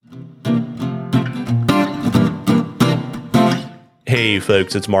Hey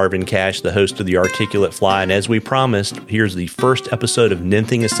folks, it's Marvin Cash, the host of The Articulate Fly, and as we promised, here's the first episode of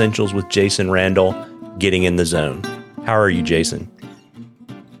Nymphing Essentials with Jason Randall, Getting in the Zone. How are you, Jason?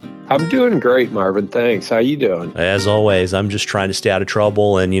 I'm doing great, Marvin. Thanks. How you doing? As always, I'm just trying to stay out of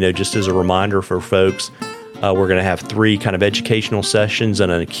trouble, and just as a reminder for folks, we're going to have 3 kind of educational sessions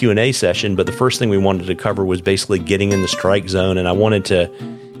and a Q&A session, but the first thing we wanted to cover was basically getting in the strike zone, and I wanted to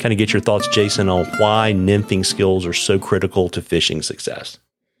kind of get your thoughts, Jason, on why nymphing skills are so critical to fishing success.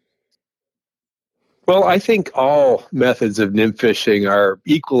 Well, I think all methods of nymph fishing are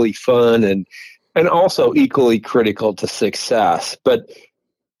equally fun and also equally critical to success. But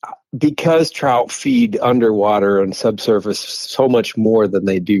because trout feed underwater and subsurface so much more than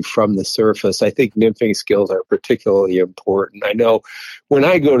they do from the surface, I think nymphing skills are particularly important. I know when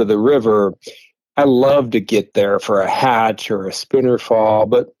I go to the river, I love to get there for a hatch or a spinner fall,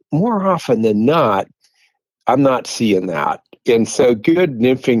 but more often than not, I'm not seeing that. And so good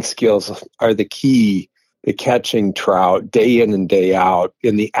nymphing skills are the key to catching trout day in and day out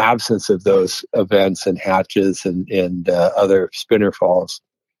in the absence of those events and hatches and other spinner falls.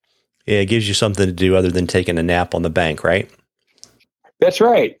 Yeah, it gives you something to do other than taking a nap on the bank, right? That's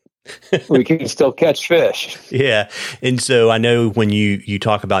right. We can still catch fish. Yeah. And so I know when you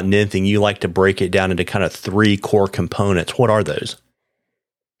talk about nymphing, you like to break it down into kind of 3 core components. What are those?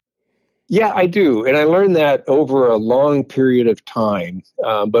 Yeah, I do. And I learned that over a long period of time.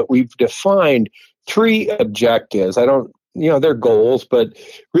 But we've defined 3 objectives. They're goals, but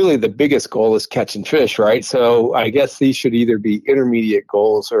really the biggest goal is catching fish, right? So I guess these should either be intermediate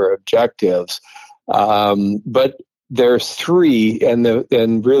goals or objectives. But there's 3,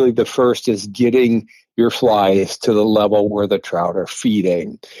 and really the first is getting your flies to the level where the trout are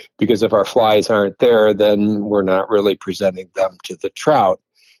feeding. Because if our flies aren't there, then we're not really presenting them to the trout.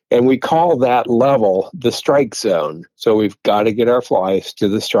 And we call that level the strike zone. So we've got to get our flies to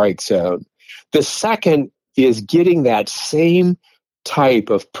the strike zone. The second is getting that same type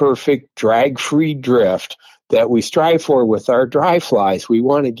of perfect drag-free drift that we strive for with our dry flies. We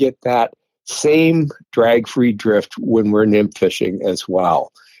want to get that same drag-free drift when we're nymph fishing as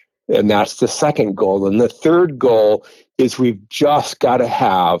well. And that's the second goal. And the third goal is we've just got to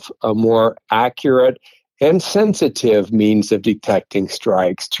have a more accurate and sensitive means of detecting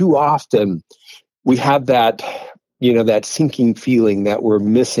strikes. Too often we have that sinking feeling that we're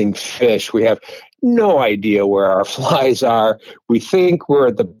missing fish. We have no idea where our flies are. We think we're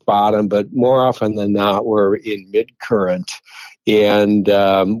at the bottom, but more often than not, we're in mid-current. And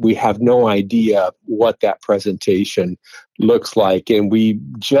we have no idea what that presentation looks like. And we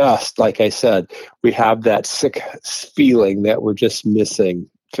just, like I said, we have that sick feeling that we're just missing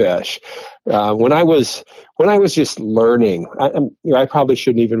fish. When I was just learning, I probably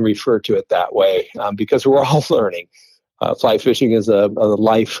shouldn't even refer to it that way because we're all learning. Fly fishing is a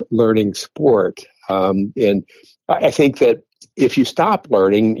life learning sport. And I think that if you stop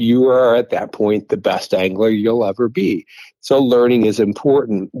learning, you are at that point the best angler you'll ever be. So learning is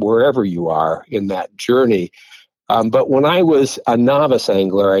important wherever you are in that journey. But when I was a novice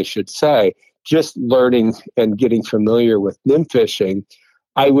angler, I should say, just learning and getting familiar with nymph fishing,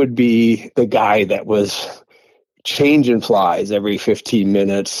 I would be the guy that was changing flies every 15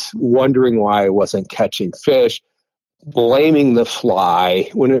 minutes, wondering why I wasn't catching fish, blaming the fly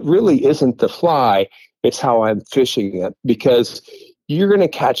when it really isn't the fly, it's how I'm fishing it. Because you're going to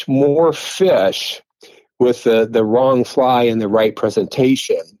catch more fish with the wrong fly in the right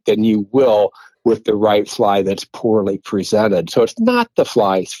presentation than you will with the right fly that's poorly presented. So it's not the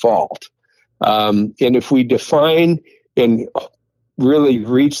fly's fault. And if we define and really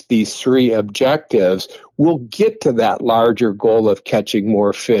reach these 3 objectives, we'll get to that larger goal of catching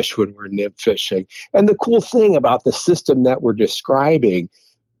more fish when we're nymph fishing. And the cool thing about the system that we're describing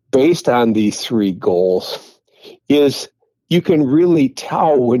based on these 3 goals is you can really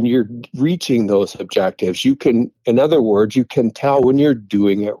tell when you're reaching those objectives. In other words, you can tell when you're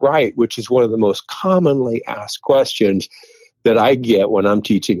doing it right, which is one of the most commonly asked questions that I get when I'm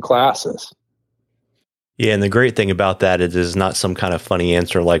teaching classes. Yeah, and the great thing about that is it's not some kind of funny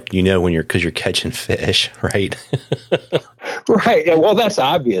answer like, because you're catching fish, right? Right. Well, that's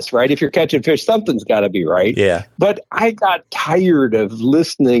obvious, right? If you're catching fish, something's got to be right. Yeah. But I got tired of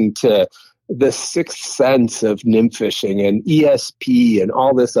listening to the sixth sense of nymph fishing and ESP and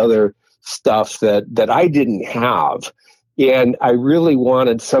all this other stuff that I didn't have. And I really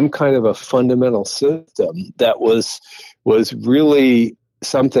wanted some kind of a fundamental system that was really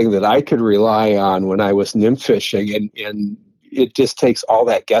something that I could rely on when I was nymph fishing, and it just takes all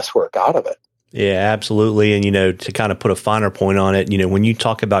that guesswork out of it. Yeah, absolutely. And, to kind of put a finer point on it, when you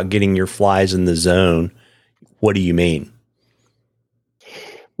talk about getting your flies in the zone, what do you mean?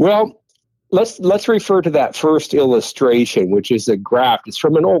 Well, let's refer to that first illustration, which is a graph. It's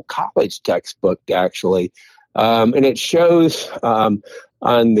from an old college textbook, actually, and it shows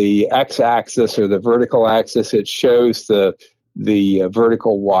on the x-axis or the vertical axis, it shows the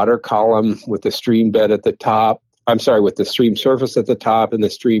vertical water column with the stream bed at the top. I'm sorry, with the stream surface at the top and the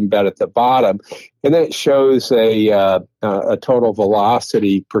stream bed at the bottom, and then it shows a total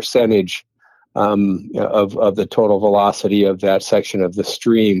velocity percentage of the total velocity of that section of the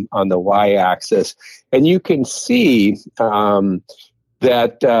stream on the y-axis, and you can see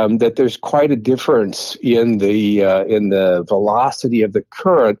that there's quite a difference in the velocity of the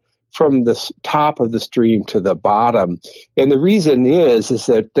current from the top of the stream to the bottom. And the reason is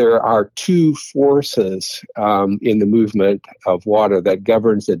that there are two forces in the movement of water that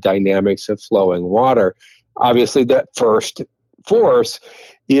governs the dynamics of flowing water. Obviously, that first force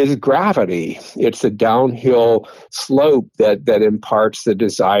is gravity. It's the downhill slope that imparts the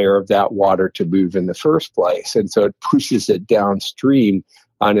desire of that water to move in the first place. And so it pushes it downstream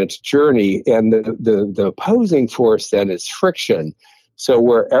on its journey. And the opposing force then is friction. So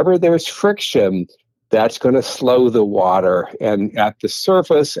wherever there's friction, that's going to slow the water. And at the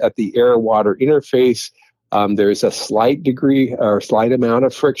surface, at the air-water interface, there's a slight degree or slight amount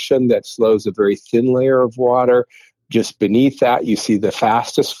of friction that slows a very thin layer of water. Just beneath that, you see the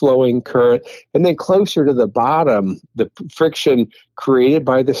fastest flowing current. And then closer to the bottom, the friction created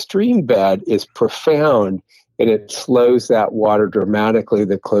by the stream bed is profound, and it slows that water dramatically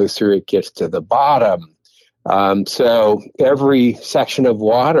the closer it gets to the bottom. So every section of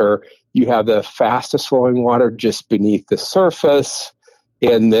water, you have the fastest flowing water just beneath the surface,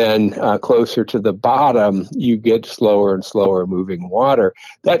 and then closer to the bottom, you get slower and slower moving water.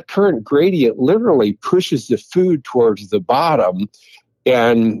 That current gradient literally pushes the food towards the bottom,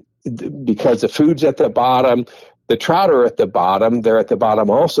 and because the food's at the bottom, the trout are at the bottom. They're at the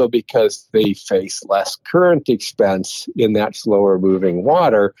bottom also because they face less current expense in that slower moving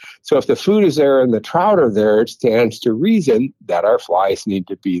water. So if the food is there and the trout are there, it stands to reason that our flies need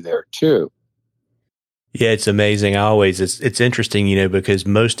to be there too. Yeah, it's amazing. It's interesting, because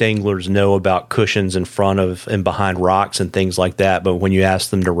most anglers know about cushions in front of and behind rocks and things like that. But when you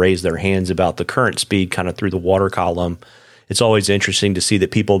ask them to raise their hands about the current speed kind of through the water column, it's always interesting to see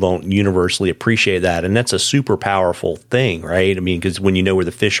that people don't universally appreciate that. And that's a super powerful thing, right? I mean, because when you know where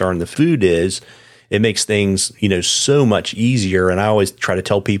the fish are and the food is, it makes things, so much easier. And I always try to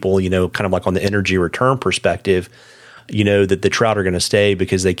tell people, kind of like on the energy return perspective, that the trout are going to stay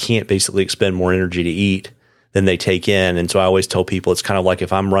because they can't basically expend more energy to eat than they take in. And so I always tell people it's kind of like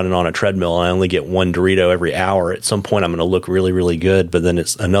if I'm running on a treadmill and I only get one Dorito every hour, at some point I'm going to look really, really good, but then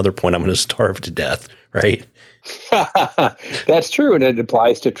it's another point I'm going to starve to death, right? That's true, and it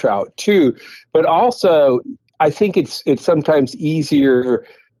applies to trout too. But also, I think it's sometimes easier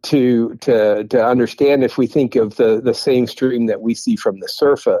to understand if we think of the same stream that we see from the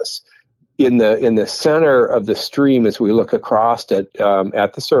surface. In the center of the stream, as we look across it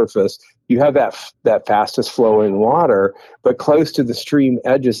at the surface, you have that fastest flowing water, but close to the stream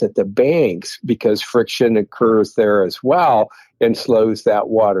edges at the banks, because friction occurs there as well and slows that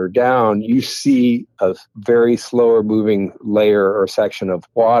water down, you see a very slower moving layer or section of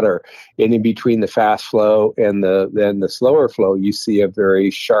water. And in between the fast flow and the slower flow, you see a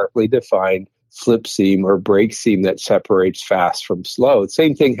very sharply defined slip seam or break seam that separates fast from slow. The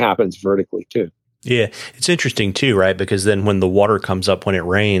same thing happens vertically too. Yeah, it's interesting too, right? Because then when the water comes up when it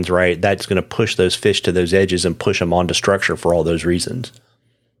rains, right, that's going to push those fish to those edges and push them onto structure for all those reasons.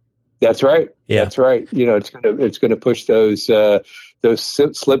 That's right. Yeah, that's right. It's going to push those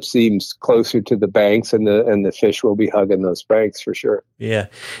slip seams closer to the banks, and the fish will be hugging those banks for sure. Yeah,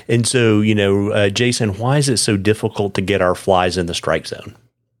 and so Jason, why is it so difficult to get our flies in the strike zone?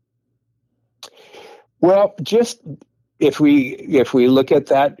 Well, just if we look at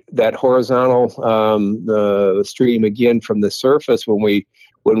that horizontal stream again from the surface,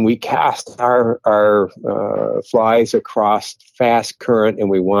 when we cast our flies across fast current and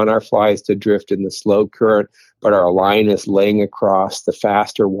we want our flies to drift in the slow current, but our line is laying across the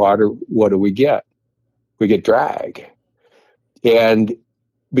faster water, what do we get? We get drag. And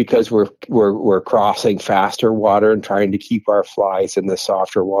because we're crossing faster water and trying to keep our flies in the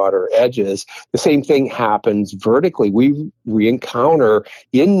softer water edges, the same thing happens vertically. We encounter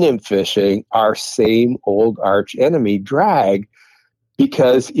in nymph fishing our same old arch enemy, drag,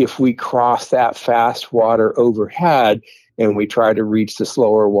 because if we cross that fast water overhead and we try to reach the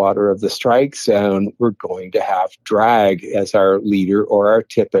slower water of the strike zone, we're going to have drag as our leader or our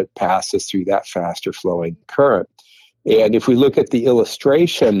tippet passes through that faster flowing current. And if we look at the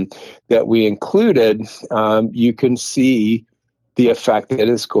illustration that we included, you can see the effect that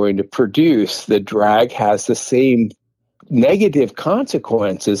it's going to produce. The drag has the same negative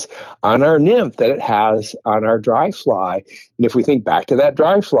consequences on our nymph that it has on our dry fly. And if we think back to that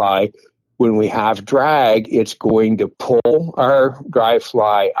dry fly, when we have drag, it's going to pull our dry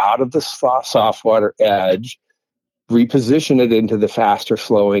fly out of the soft water edge, reposition it into the faster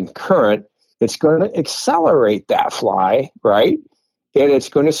flowing current. It's going to accelerate that fly, right? And it's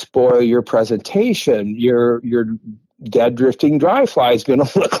going to spoil your presentation. Your dead drifting dry fly is going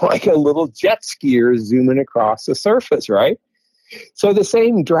to look like a little jet skier zooming across the surface, right? So the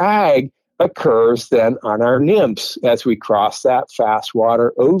same drag occurs then on our nymphs as we cross that fast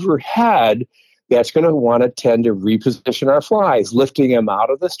water overhead. That's going to want to tend to reposition our flies, lifting them out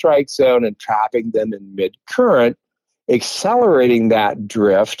of the strike zone and trapping them in mid-current, accelerating that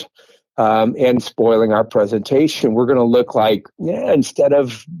drift and spoiling our presentation. We're going to look like, instead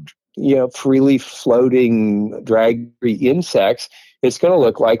of freely floating drag-free insects, it's going to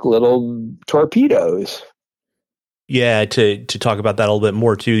look like little torpedoes. Yeah, to talk about that a little bit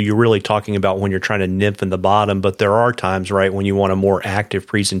more too, you're really talking about when you're trying to nymph in the bottom, but there are times, right, when you want a more active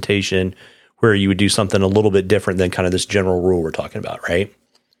presentation where you would do something a little bit different than kind of this general rule we're talking about, right?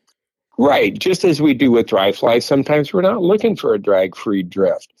 Right. Just as we do with dry flies, sometimes we're not looking for a drag-free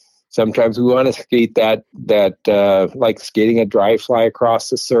drift. Sometimes we want to skate that like skating a dry fly across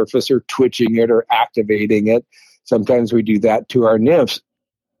the surface or twitching it or activating it. Sometimes we do that to our nymphs.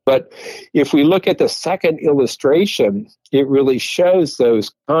 But if we look at the second illustration, it really shows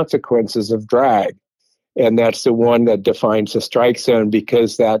those consequences of drag. And that's the one that defines the strike zone,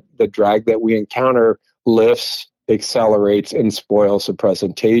 because that the drag that we encounter lifts, accelerates, and spoils the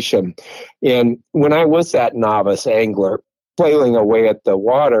presentation. And when I was that novice angler flailing away at the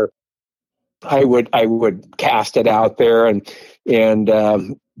water, I would cast it out there, and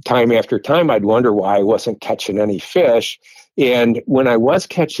time after time I'd wonder why I wasn't catching any fish. And when I was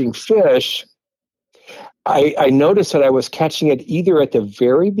catching fish, I noticed that I was catching it either at the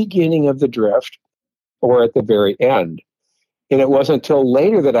very beginning of the drift or at the very end. And it wasn't until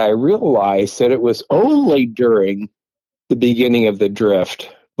later that I realized that it was only during the beginning of the drift,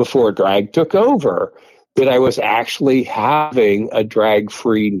 before drag took over, that I was actually having a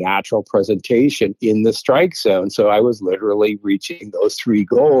drag-free natural presentation in the strike zone. So I was literally reaching those three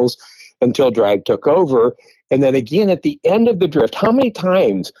goals until drag took over. And then again, at the end of the drift, how many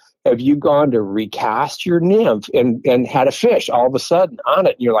times have you gone to recast your nymph and had a fish all of a sudden on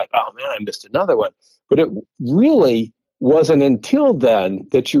it? And you're like, oh man, I missed another one. But it really wasn't until then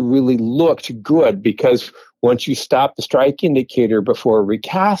that you really looked good, because once you stop the strike indicator before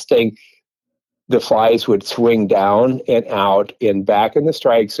recasting, the flies would swing down and out and back in the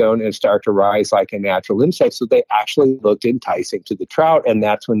strike zone and start to rise like a natural insect. So they actually looked enticing to the trout, and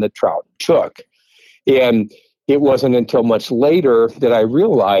that's when the trout took. And it wasn't until much later that I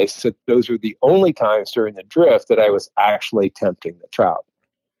realized that those were the only times during the drift that I was actually tempting the trout.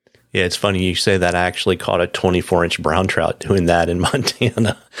 Yeah, it's funny you say that. I actually caught a 24-inch brown trout doing that in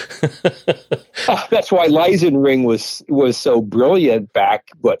Montana. That's why Lysenring was so brilliant back,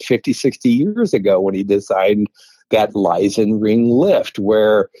 50, 60 years ago, when he designed that Lysenring lift,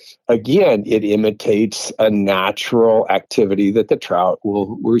 where, again, it imitates a natural activity that the trout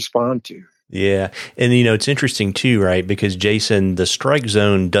will respond to. Yeah. And, it's interesting too, right? Because, Jason, the strike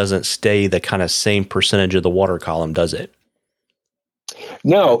zone doesn't stay the kind of same percentage of the water column, does it?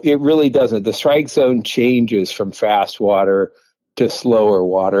 No, it really doesn't. The strike zone changes from fast water to slower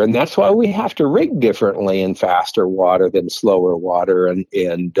water. And that's why we have to rig differently in faster water than slower water. And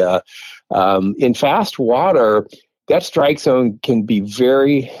in fast water, that strike zone can be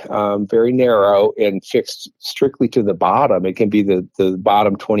very, very narrow and fixed strictly to the bottom. It can be the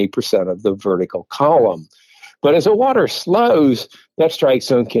bottom 20% of the vertical column. But as the water slows, that strike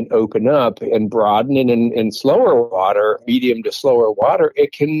zone can open up and broaden. And in slower water, medium to slower water,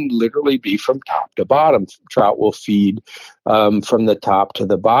 it can literally be from top to bottom. Trout will feed from the top to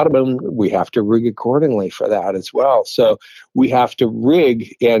the bottom, and we have to rig accordingly for that as well. So we have to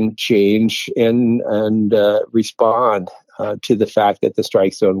rig and change and respond to the fact that the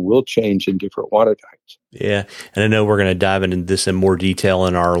strike zone will change in different water types. Yeah, and I know we're going to dive into this in more detail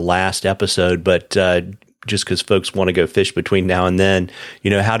in our last episode, but just because folks want to go fish between now and then,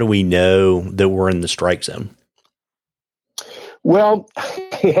 how do we know that we're in the strike zone? Well,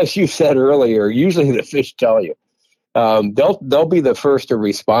 as you said earlier, usually the fish tell you. They'll be the first to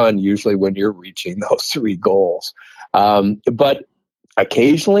respond usually when you're reaching those three goals. But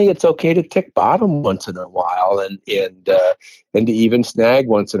occasionally it's okay to tick bottom once in a while and to even snag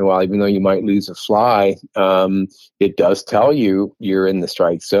once in a while, even though you might lose a fly. It does tell you you're in the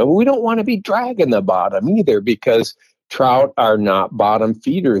strike zone. We don't want to be dragging the bottom either, because trout are not bottom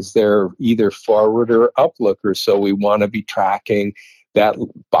feeders. They're either forward or uplookers. So we want to be tracking that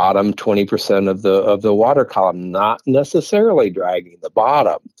bottom 20% of the water column, not necessarily dragging the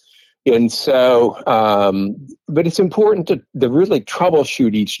bottom. And so, but it's important to really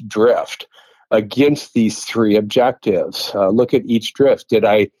troubleshoot each drift against these three objectives. Look at each drift.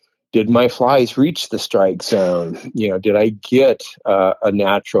 Did my flies reach the strike zone? Did I get a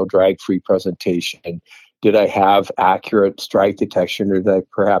natural drag-free presentation? Did I have accurate strike detection, or did I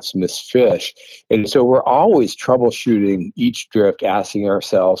perhaps miss fish? And so we're always troubleshooting each drift, asking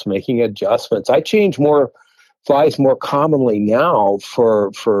ourselves, making adjustments. I change flies more commonly now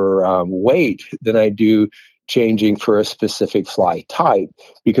for weight than I do changing for a specific fly type,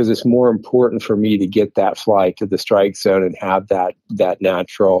 because it's more important for me to get that fly to the strike zone and have that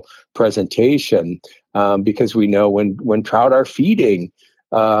natural presentation, because we know when trout are feeding,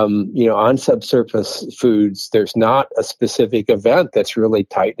 on subsurface foods, there's not a specific event that's really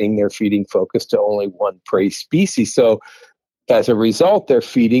tightening their feeding focus to only one prey species. So as a result, they're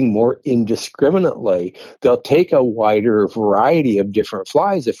feeding more indiscriminately. They'll take a wider variety of different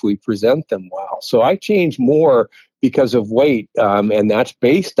flies if we present them well. So I change more because of weight, and that's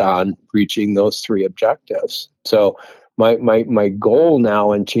based on reaching those three objectives. So my goal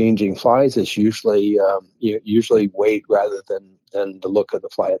now in changing flies is usually weight rather than the look of the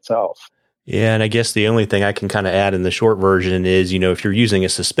fly itself. Yeah, and I guess the only thing I can kind of add in the short version is, if you're using a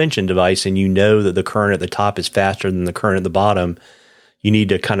suspension device and you know that the current at the top is faster than the current at the bottom, you need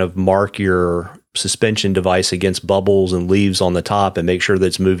to kind of mark your suspension device against bubbles and leaves on the top and make sure that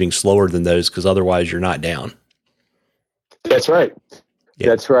it's moving slower than those, because otherwise you're not down. That's right. Yeah.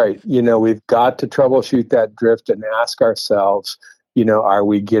 That's right. We've got to troubleshoot that drift and ask ourselves, are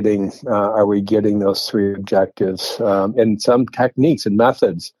we getting those three objectives? And some techniques and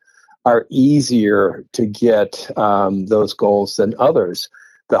methods are easier to get those goals than others.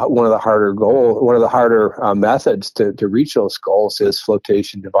 One of the harder methods to reach those goals is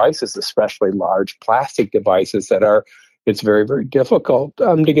flotation devices, especially large plastic devices it's very, very difficult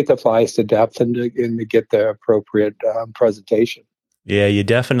to get the flies to depth and to get the appropriate presentation. Yeah, you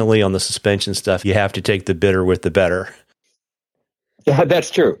definitely, on the suspension stuff, you have to take the bitter with the better. Yeah, that's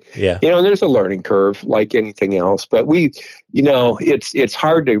true. Yeah. There's a learning curve like anything else, but it's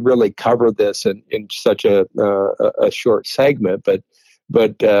hard to really cover this in such a short segment, but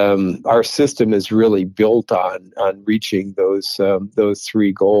our system is really built on reaching those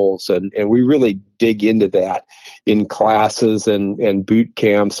three goals. And we really dig into that in classes and boot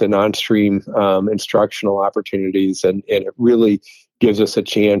camps and on-stream instructional opportunities. And it really gives us a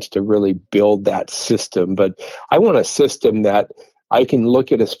chance to really build that system. But I want a system that I can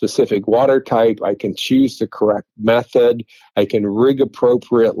look at a specific water type, I can choose the correct method, I can rig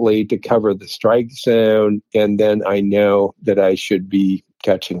appropriately to cover the strike zone, and then I know that I should be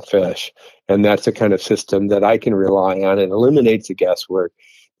catching fish. And that's the kind of system that I can rely on. It eliminates the guesswork.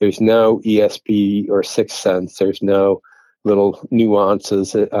 There's no ESP or sixth sense. There's no little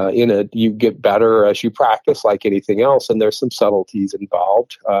nuances in it. You get better as you practice, like anything else, and there's some subtleties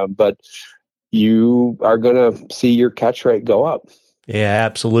involved, but you are going to see your catch rate go up. Yeah,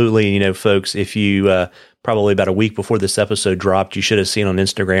 absolutely. Folks, if you probably about a week before this episode dropped, you should have seen on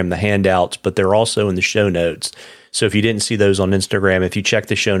Instagram the handouts, but they're also in the show notes. So if you didn't see those on Instagram, if you check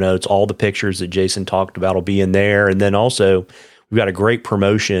the show notes, all the pictures that Jason talked about will be in there. And then also, we've got a great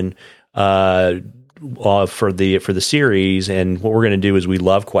promotion for the series. And what we're going to do is we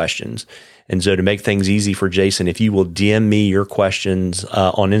love questions. And so to make things easy for Jason, if you will DM me your questions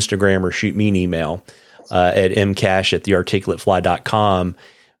on Instagram or shoot me an email at mcash@thearticulatefly.com,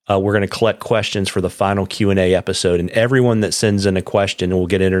 we're going to collect questions for the final Q&A episode. And everyone that sends in a question will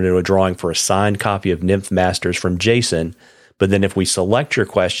get entered into a drawing for a signed copy of Nymph Masters from Jason. But then if we select your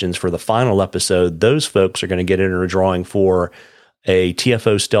questions for the final episode, those folks are going to get entered into a drawing for a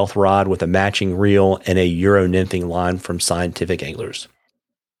TFO stealth rod with a matching reel and a Euro nymphing line from Scientific Anglers.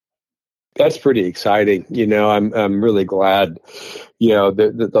 That's pretty exciting. I'm really glad,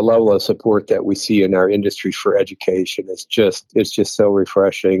 the level of support that we see in our industry for education is just so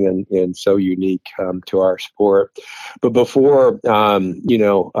refreshing and so unique to our sport. But before,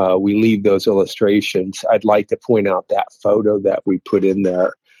 we leave those illustrations, I'd like to point out that photo that we put in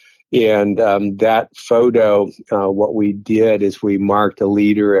there. And that photo, what we did is we marked a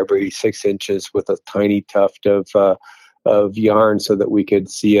leader every 6 inches with a tiny tuft of yarn so that we could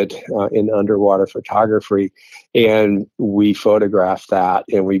see it in underwater photography. And we photographed that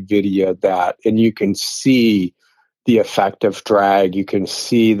and we videoed that. And you can see the effect of drag. You can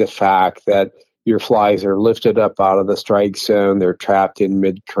see the fact that your flies are lifted up out of the strike zone. They're trapped in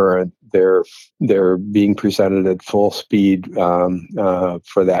mid current. They're being presented at full speed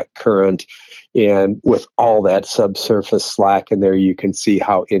for that current. And with all that subsurface slack in there, you can see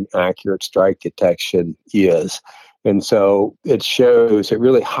how inaccurate strike detection is. And so it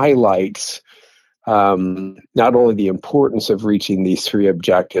really highlights not only the importance of reaching these three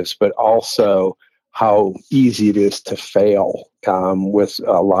objectives, but also how easy it is to fail with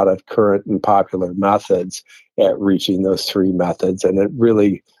a lot of current and popular methods at reaching those three methods. And it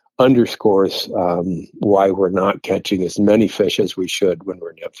really underscores why we're not catching as many fish as we should when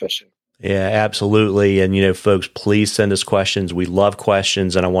we're net fishing. Yeah, absolutely. And, folks, please send us questions. We love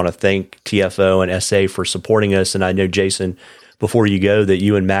questions. And I want to thank TFO and SA for supporting us. And I know, Jason, before you go, that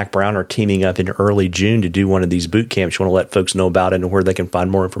you and Mac Brown are teaming up in early June to do one of these boot camps. You want to let folks know about it and where they can find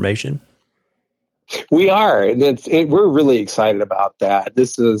more information? We are. We're really excited about that.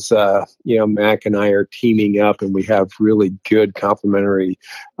 This is, Mac and I are teaming up, and we have really good complementary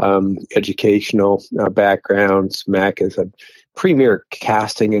educational backgrounds. Mac is a premier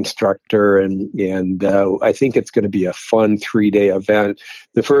casting instructor, and I think it's going to be a fun 3-day event.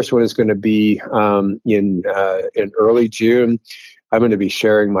 The first one is going to be in early June. I'm going to be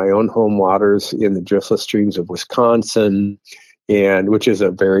sharing my own home waters in the driftless streams of Wisconsin, and which is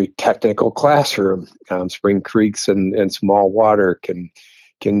a very technical classroom. Spring creeks and small water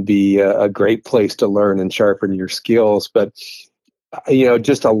can be a great place to learn and sharpen your skills. But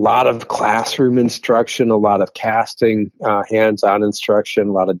just a lot of classroom instruction, a lot of casting, hands-on instruction,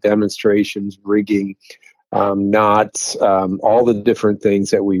 a lot of demonstrations, rigging, knots, all the different things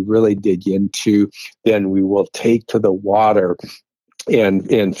that we really dig into. Then we will take to the water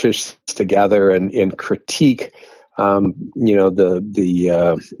and fish together and critique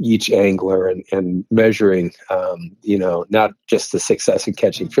each angler and measuring, not just the success in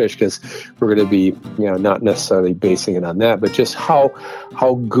catching fish, because we're going to be, not necessarily basing it on that, but just how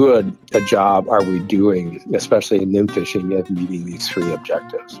good a job are we doing, especially in nymph fishing, at meeting these three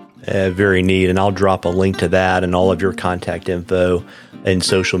objectives. Very neat. And I'll drop a link to that and all of your contact info and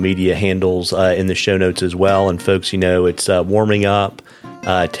social media handles in the show notes as well. And folks, it's warming up.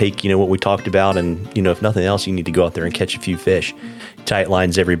 Take, what we talked about, and, if nothing else, you need to go out there and catch a few fish. Tight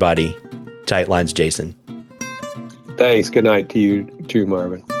lines, everybody. Tight lines, Jason. Thanks. Good night to you too,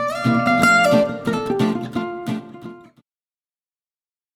 Marvin.